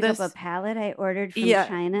you go move pick this? up a pallet I ordered from Yeah,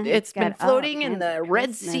 China? it's been got all floating in kinds the of Red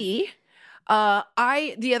Christmas. Sea.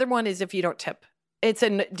 The other one is if you don't tip, it's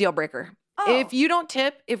a deal breaker. Oh. If you don't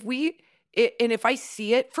tip, and if I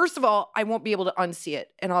see it, first of all, I won't be able to unsee it,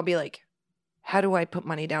 and I'll be like, how do I put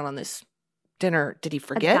money down on this dinner? Did he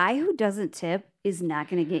forget? A guy who doesn't tip is not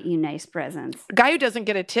going to get you nice presents. A guy who doesn't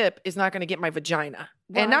get a tip is not going to get my vagina.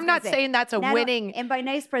 Well, And I I'm was not gonna say, saying that's a Not winning. And by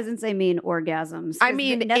nice presents, I mean orgasms. I 'Cause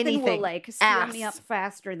mean nothing anything. will like steer me up Ass.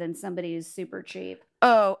 faster than somebody who's super cheap.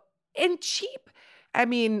 Oh, and cheap. I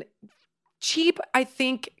mean, cheap, I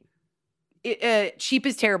think cheap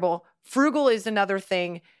is terrible. Frugal is another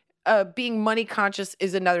thing. Being money conscious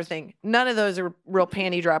is another thing. None of those are real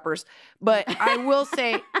panty droppers. But I will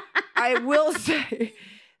say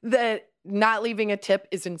that not leaving a tip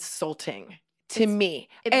is insulting to me.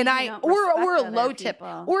 if And you don't or a respect low other tip.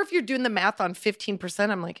 people. Or if you're doing the math on 15%,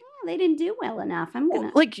 I'm like, Oh, they didn't do well enough. I'm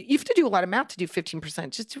going to. like you have to do a lot of math to do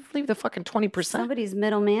 15%. Just to leave the fucking 20%. Somebody's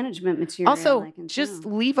middle management material. Also, I can just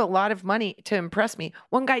tell. leave a lot of money to impress me.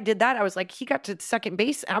 One guy did that. I was like, he got to second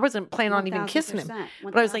base. I wasn't planning on even kissing him. 1000%,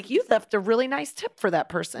 But I was like, you 1000%. left a really nice tip for that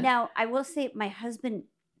person. Now, I will say my husband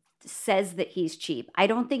says that he's cheap. I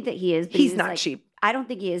don't think that he is. But He's was not like- cheap. I don't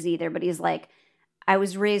think he is either, but he's like, I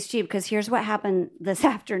was raised cheap because here's what happened this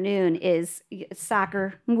afternoon is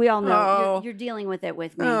soccer. We all know Oh. you're dealing with it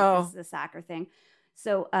with me. Oh. This is the soccer thing.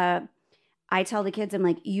 So I tell the kids, I'm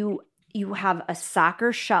like, you have a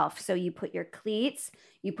soccer shelf. So you put your cleats,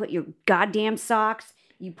 you put your goddamn socks,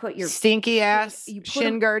 you put your Stinky ass you put shin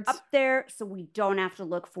 'em guards. up there so we don't have to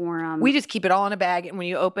look for them. We just keep it all in a bag. And when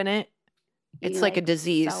you open it, it's like a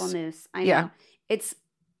disease. Salamoose. I Yeah. know.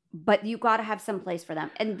 But you got to have some place for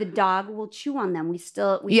them, and the dog will chew on them. We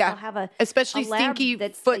still Yeah. have a Especially lab stinky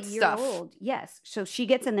that's foot a year stuff. old. Yes, so she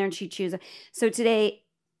gets in there and she chews. So today,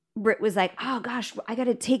 Britt was like, "Oh gosh, I got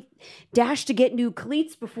to take Dash to get new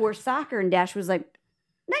cleats before soccer," and Dash was like,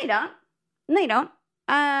 "No, you don't. No, you don't.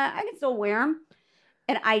 I can still wear them."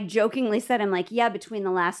 And I jokingly said, "I'm like, yeah, between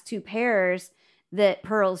the last two pairs that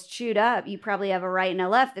Pearl's chewed up, you probably have a right and a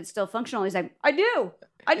left that's still functional." He's like, "I do.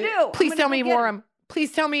 I do. I'm Please gonna tell go me you get wore them.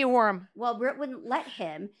 Please tell me you wore them. Well, Britt wouldn't let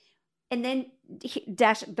him. And then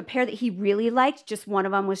Dash, the pair that he really liked, just one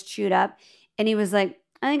of them was chewed up. And he was like,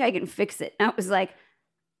 I think I can fix it. And I was like,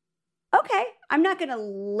 okay, I'm not going to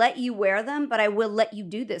let you wear them, but I will let you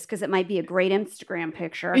do this because it might be a great Instagram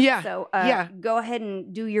picture. Yeah, So yeah. go ahead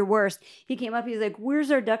and do your worst. He came up, he's like,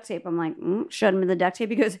 where's our duct tape? I'm like, showed him the duct tape.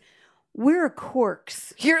 He goes, where are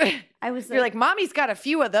corks? I was You're like, mommy's got a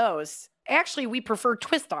few of those. Actually, we prefer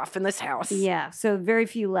twist off in this house. yeah, so very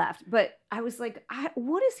few left. But I was like,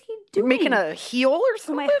 what is he doing? Making a heel or So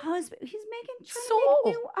something? my husband, he's trying to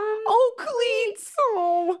make new, Oh, cleats.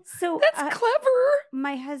 Oh, So that's clever.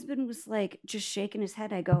 my husband was like, just shaking his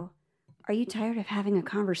head. I go, are you tired of having a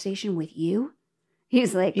conversation with you?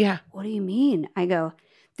 He's like, Yeah. what do you mean? I go,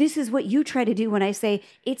 this is what you try to do when I say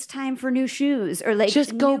it's time for new shoes or like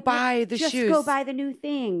Just go new- buy the just shoes. go buy the new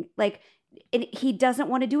thing. Like, and he doesn't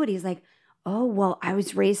want to do it. He's like, oh, well, I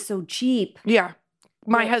was raised so cheap. Yeah.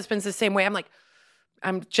 My Yeah. husband's the same way. I'm like,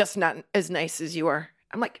 I'm just not as nice as you are.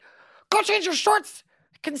 I'm like, go change your shorts.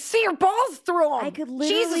 I can see your balls through them. I could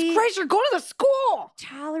Jesus literally- Christ, you're going to the school.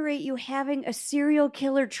 Tolerate you having a serial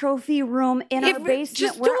killer trophy room in If our it- basement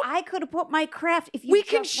just where don't- I could have put my craft if you We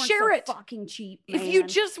can just weren't share so it. fucking cheap. If you man.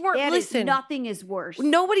 just weren't, That is- listen. nothing is worse.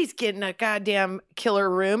 Nobody's getting a goddamn killer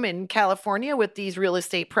room in California with these real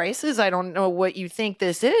estate prices. I don't know what you think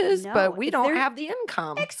this is, No, but we if don't there- have the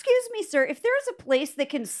income. Excuse me, sir. If there's a place that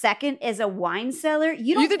can second as a wine cellar,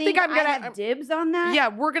 you don't think think I'm gonna- I have dibs on that? Yeah,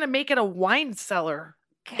 we're going to make it a wine cellar.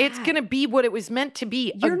 It's God. going to be what it was meant to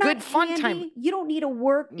be, You're a not good fun handy. time. You don't need a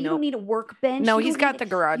work. You Nope. don't need a workbench. No, You he's don't got need- the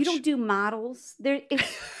garage. You don't do models.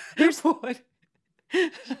 There's What?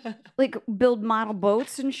 like build model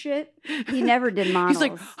boats and shit. He never did models. He's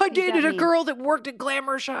like, I He got dated a me. girl that worked at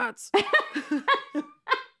Glamour Shots.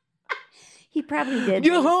 He probably did.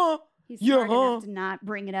 Yeah, those. huh? He's smart enough to not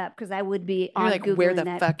bring it up because I would be on You're like, Googling where the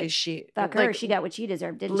that, fuck is she? Fuck like, her. She got what she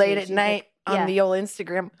deserved, didn't she? late at She's night like, on the old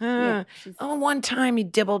Instagram. Yeah, One time you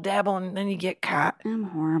dibble dabble and then you get caught. I'm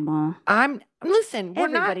horrible. Listen,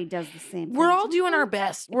 Everybody does the same thing. We're all doing our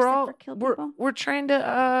best. We're trying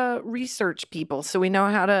to research people so we know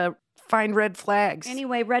how to find red flags.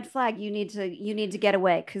 Anyway, red flag, you need to get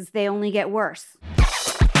away because they only get worse.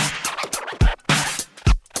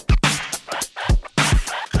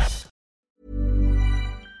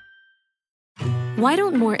 Why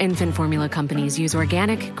don't more infant formula companies use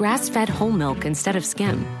organic, grass-fed whole milk instead of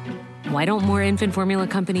skim? Why don't more infant formula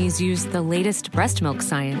companies use the latest breast milk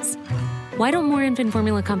science? Why don't more infant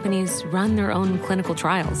formula companies run their own clinical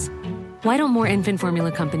trials? Why don't more infant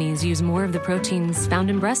formula companies use more of the proteins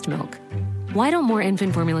found in breast milk? Why don't more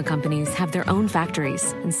infant formula companies have their own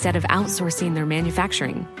factories instead of outsourcing their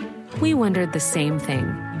manufacturing? We wondered the same thing.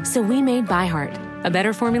 So we made ByHeart, a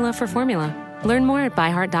better formula for formula. Learn more at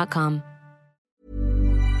byheart.com.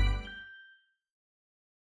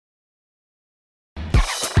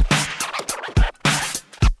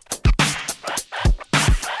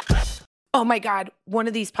 Oh my God. One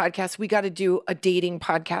of these podcasts, we got to do a dating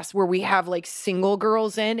podcast where we have like single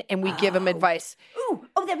girls in and we give them advice. Ooh,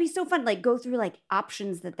 that'd be so fun. Like go through like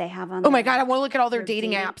options that they have on. Oh my God. I want to look at all their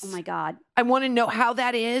dating apps. Oh my God. I want to know how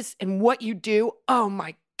that is and what you do. Oh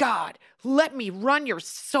my God. Let me run your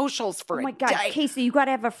socials for a day. Oh my God. Casey, you got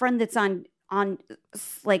to have a friend that's on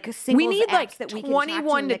like a single. We need like that we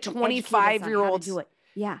 21 to 25-year-olds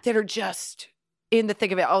that are just in the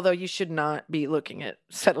thick of it, although you should not be looking at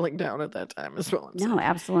settling down at that time as well. No,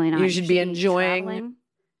 absolutely not. You should be enjoying. Traveling.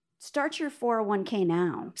 Start your 401k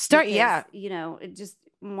now. You know, it just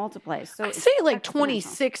multiplies. So I say like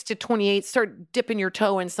 26 to 28, start dipping your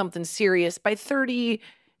toe in something serious. By 30,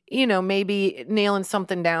 you know, maybe nailing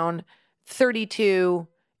something down. 32,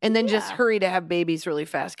 and then just hurry to have babies really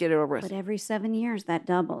fast. Get it over with. But every 7 years, that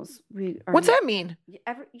doubles. What's that mean?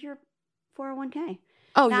 Your 401k.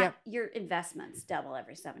 Oh, Not your investments double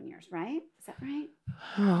every 7 years, right? Is that right?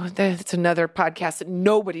 Oh, that's another podcast that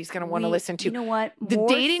nobody's going to want to listen to. You know what? The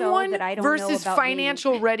dating one versus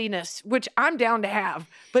financial readiness, which I'm down to have,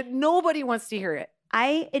 but nobody wants to hear it.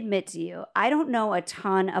 I admit to you, I don't know a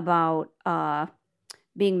ton about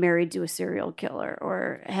being married to a serial killer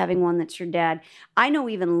or having one that's your dad. I know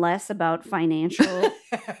even less about financial.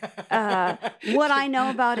 What I know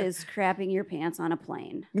about is crapping your pants on a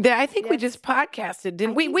plane. I think we just podcasted,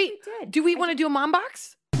 didn't we? We did. Do we want to do a mom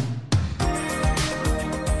box?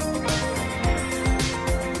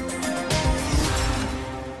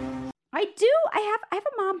 I do. I have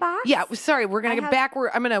a mom box. Yeah, sorry. We're going to get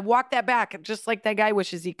backward. I'm going to walk that back just like that guy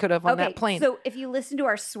wishes he could have on that plane. So if you listen to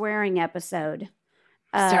our swearing episode,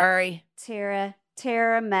 sorry.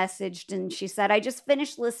 Tara messaged and she said, I just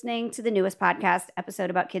finished listening to the newest podcast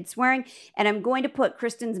episode about kids swearing, and I'm going to put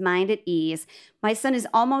Kristen's mind at ease. My son is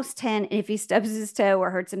almost 10, and if he stubs his toe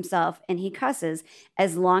or hurts himself and he cusses,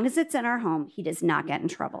 as long as it's in our home, he does not get in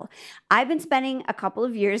trouble. I've been spending a couple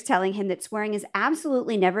of years telling him that swearing is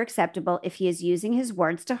absolutely never acceptable if he is using his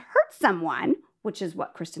words to hurt someone, which is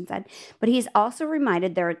what Kristen said. But he's also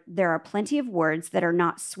reminded there are plenty of words that are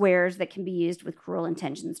not swears that can be used with cruel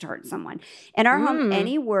intentions to hurt someone. In our home,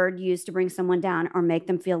 any word used to bring someone down or make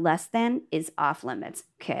them feel less than is off limits.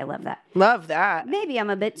 Okay, I love that. Love that. Maybe I'm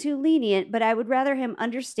a bit too lenient, but I would rather him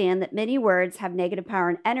understand that many words have negative power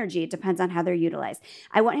and energy. It depends on how they're utilized.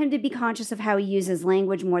 I want him to be conscious of how he uses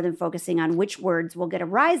language more than focusing on which words will get a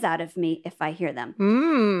rise out of me if I hear them.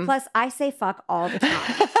 Plus, I say fuck all the time.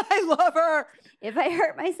 I love her. If I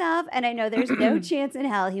hurt myself, and I know there's no chance in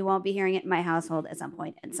hell he won't be hearing it in my household at some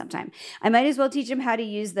point and sometime, I might as well teach him how to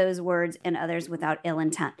use those words and others without ill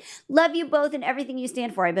intent. Love you both and everything you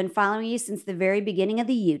stand for. I've been following you since the very beginning of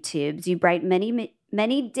the YouTubes. You brighten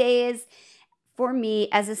many days for me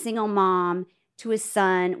as a single mom to a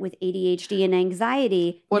son with ADHD and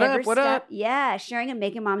anxiety. What up? Yeah, sharing and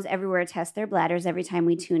making moms everywhere test their bladders every time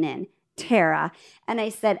we tune in. Tara. And I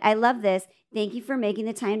said, I love this. Thank you for making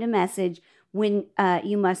the time to message when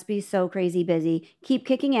you must be so crazy busy. Keep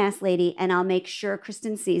kicking ass, lady, and I'll make sure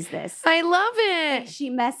Kristen sees this. I love it. And she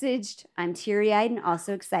messaged, I'm teary-eyed and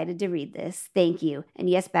also excited to read this. Thank you. And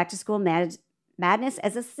yes, back to school madness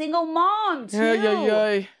as a single mom, too.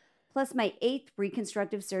 Yeah. Plus my 8th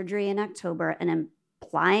reconstructive surgery in October, and I'm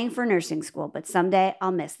applying for nursing school. But someday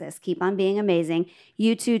I'll miss this. Keep on being amazing.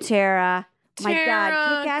 You too, Tara. My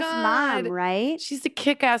God, kick-ass mom, right? She's a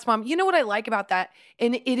kick-ass mom. You know what I like about that?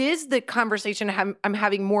 And it is the conversation I'm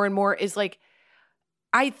having more and more is like,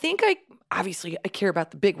 I think obviously I care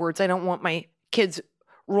about the big words. I don't want my kids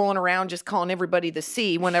rolling around just calling everybody the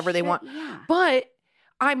C whenever they want. Yeah. But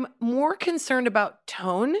I'm more concerned about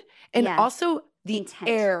tone and also the Intent.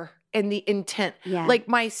 air and the intent. Yeah. Like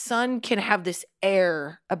my son can have this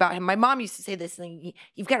air about him. My mom used to say this thing,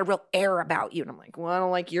 you've got a real air about you. And I'm like, well, I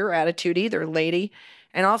don't like your attitude either, lady.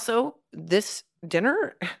 And also this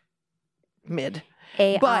dinner, mid.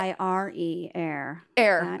 A-I-R-E, air.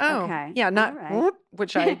 Air. Okay. Yeah, not, right.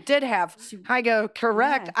 which I did have. I go,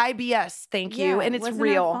 correct, Yeah. IBS, thank you. Yeah, And it it's wasn't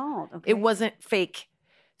real. our fault, okay? It wasn't fake.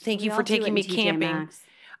 Thank We you all for do it taking in me TJ camping. Maxx.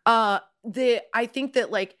 I think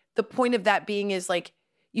that like the point of that being is like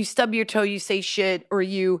you stub your toe, you say shit, or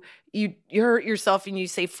you hurt yourself and you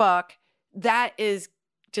say fuck. That is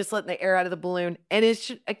just letting the air out of the balloon. And it's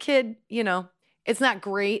just a kid, you know, it's not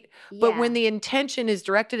great. But when the intention is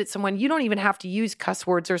directed at someone, you don't even have to use cuss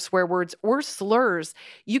words or swear words or slurs.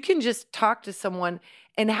 You can just talk to someone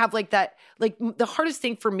and have like that. Like the hardest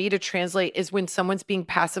thing for me to translate is when someone's being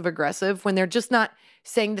passive aggressive, when they're just not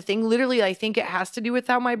saying the thing. Literally, I think it has to do with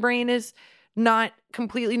how my brain is not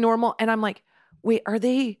completely normal. And I'm like, wait, are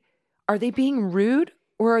they being rude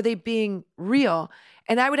or are they being real?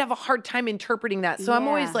 And I would have a hard time interpreting that. So I'm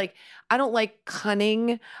always like, I don't like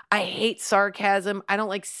cunning. I hate sarcasm. I don't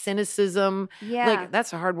like cynicism. Yeah. Like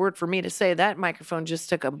that's a hard word for me to say. That microphone just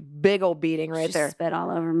took a big old beating right Just there. spit all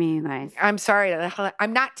over me, you guys. I'm sorry.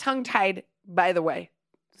 I'm not tongue-tied, by the way.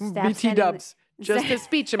 Stop BT sending dubs. Just a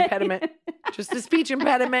speech impediment. Just a speech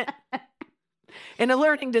impediment. And a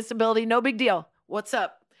learning disability. No big deal. What's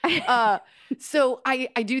up? So I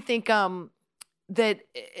do think that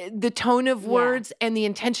the tone of words and the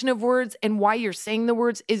intention of words and why you're saying the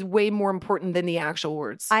words is way more important than the actual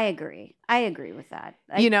words. I agree. I agree with that.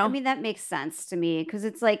 You know? I mean, that makes sense to me because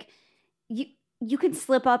it's like you can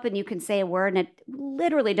slip up and you can say a word and it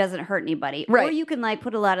literally doesn't hurt anybody. Right. Or you can like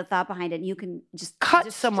put a lot of thought behind it and you can just cut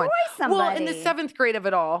destroy someone. somebody. Well, in the 7th grade of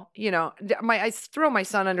it all, you know, I throw my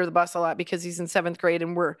son under the bus a lot because he's in 7th grade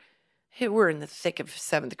and we're in the thick of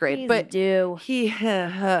 7th grade. Please but do.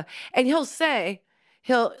 and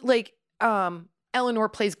he'll like, Eleanor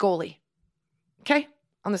plays goalie, okay,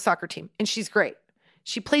 on the soccer team. And she's great.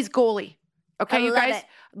 She plays goalie. Okay, I you love guys, it.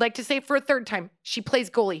 I'd like to say it for a 3rd time. She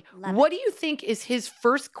plays goalie. Love What do you think is his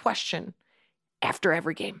first question after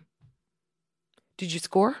every game? Did you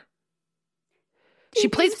score? She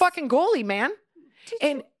plays fucking goalie, man.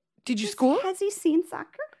 Did you score? Has he seen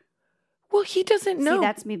soccer? Well, he doesn't know. See,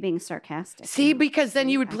 that's me being sarcastic. See, because then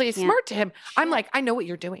you would I play can't- smart to him. I'm Shit. like, I know what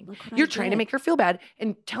you're doing. Look what I You're trying to did. make her feel bad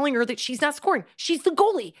and telling her that she's not scoring. She's the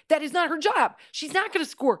goalie. That is not her job. She's not going to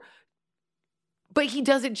score. But he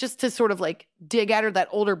does it just to sort of like dig at her that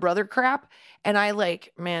older brother crap. And I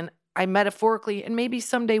like, man, I metaphorically and maybe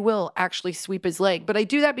someday will actually sweep his leg. But I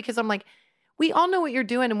do that because I'm like, we all know what you're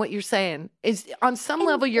doing and what you're saying is on some And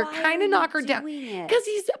level, you're why kind are of you knock her down. doing it? Because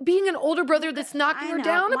he's being an older brother that's knocking I her know.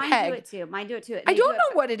 down a Mine peg. do it too. Mine do it too. I They don't do it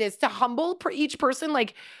know what it is to humble each person.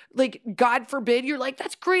 Like God forbid, you're like,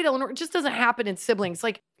 that's great, Eleanor. It just doesn't happen in siblings.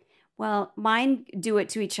 Like, Well, mine do it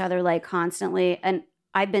to each other like constantly. And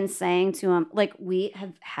I've been saying to him, like, we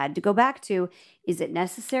have had to go back to, is it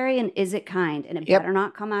necessary and is it kind? And it better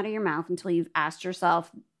not come out of your mouth until you've asked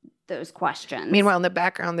yourself those questions. meanwhile, in the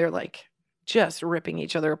background, they're like just ripping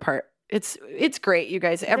each other apart. It's great, you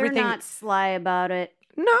guys. Everything. They're not sly about it.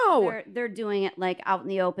 No. They're doing it like out in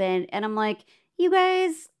the open. And I'm like, you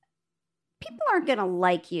guys, people aren't going to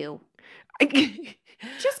like you.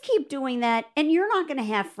 Just keep doing that and you're not going to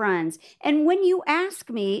have friends. And when you ask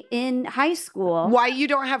me in high school, Why you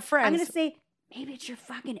don't have friends? I'm going to say, maybe it's your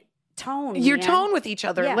fucking tone. Your man. tone with each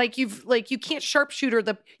other. Yeah. Like you can't sharpshooter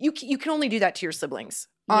you can only do that to your siblings.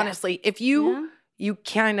 Yeah. Honestly, if you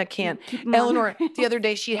kind of can't. Keep 'em on Eleanor, their- the other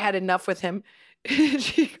day, she had enough with him.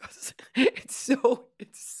 She goes, it's so,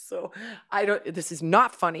 this is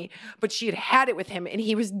not funny, but she had it with him and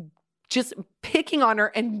he was just picking on her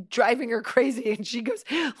and driving her crazy. And she goes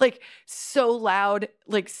like so loud,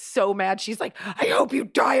 like so mad. She's like, I hope you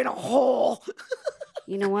die in a hole.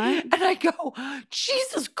 You know what? And I go,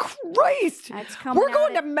 Jesus Christ. That's coming We're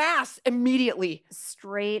going out to mass immediately.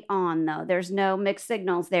 straight on, though. There's no mixed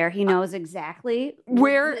signals there. He knows exactly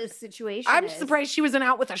where what the situation I'm is. surprised she wasn't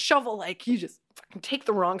out with a shovel. Like, you just fucking take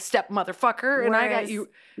the wrong step, motherfucker. And I got Whereas you.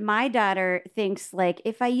 My daughter thinks, like,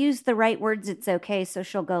 if I use the right words, it's okay. So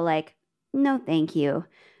she'll go like, no, thank you.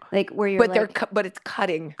 Like, where you're like, but it's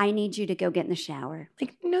cutting. I need you to go get in the shower.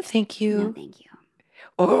 Like, no, thank you. No, thank you.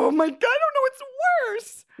 Oh my God, I don't know what's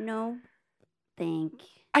worse. No, thank.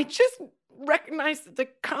 I just recognize that the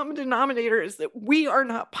common denominator is that we are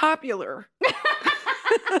not popular.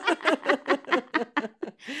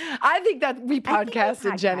 I think that we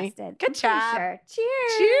podcasted, Jenny. Podcasted. Good I'm pretty job. sure.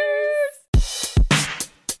 Cheers. Cheers.